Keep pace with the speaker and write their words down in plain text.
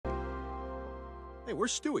Hey,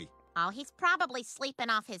 where's Stewie? Oh, he's probably sleeping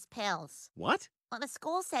off his pills. What? Well, the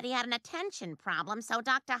school said he had an attention problem, so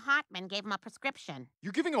Dr. Hartman gave him a prescription.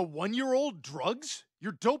 You're giving a 1-year-old drugs?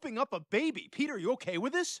 You're doping up a baby. Peter, you okay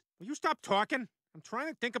with this? Will you stop talking? I'm trying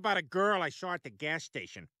to think about a girl I saw at the gas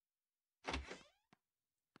station.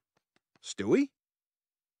 Stewie?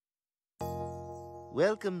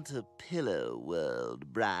 Welcome to Pillow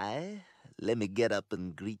World, Bri. Let me get up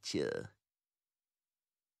and greet you.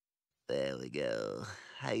 There we go.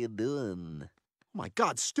 How you doing? Oh my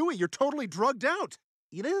God, Stewie, you're totally drugged out.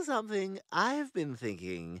 You know something? I've been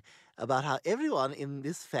thinking about how everyone in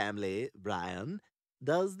this family, Brian,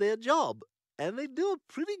 does their job. And they do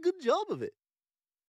a pretty good job of it.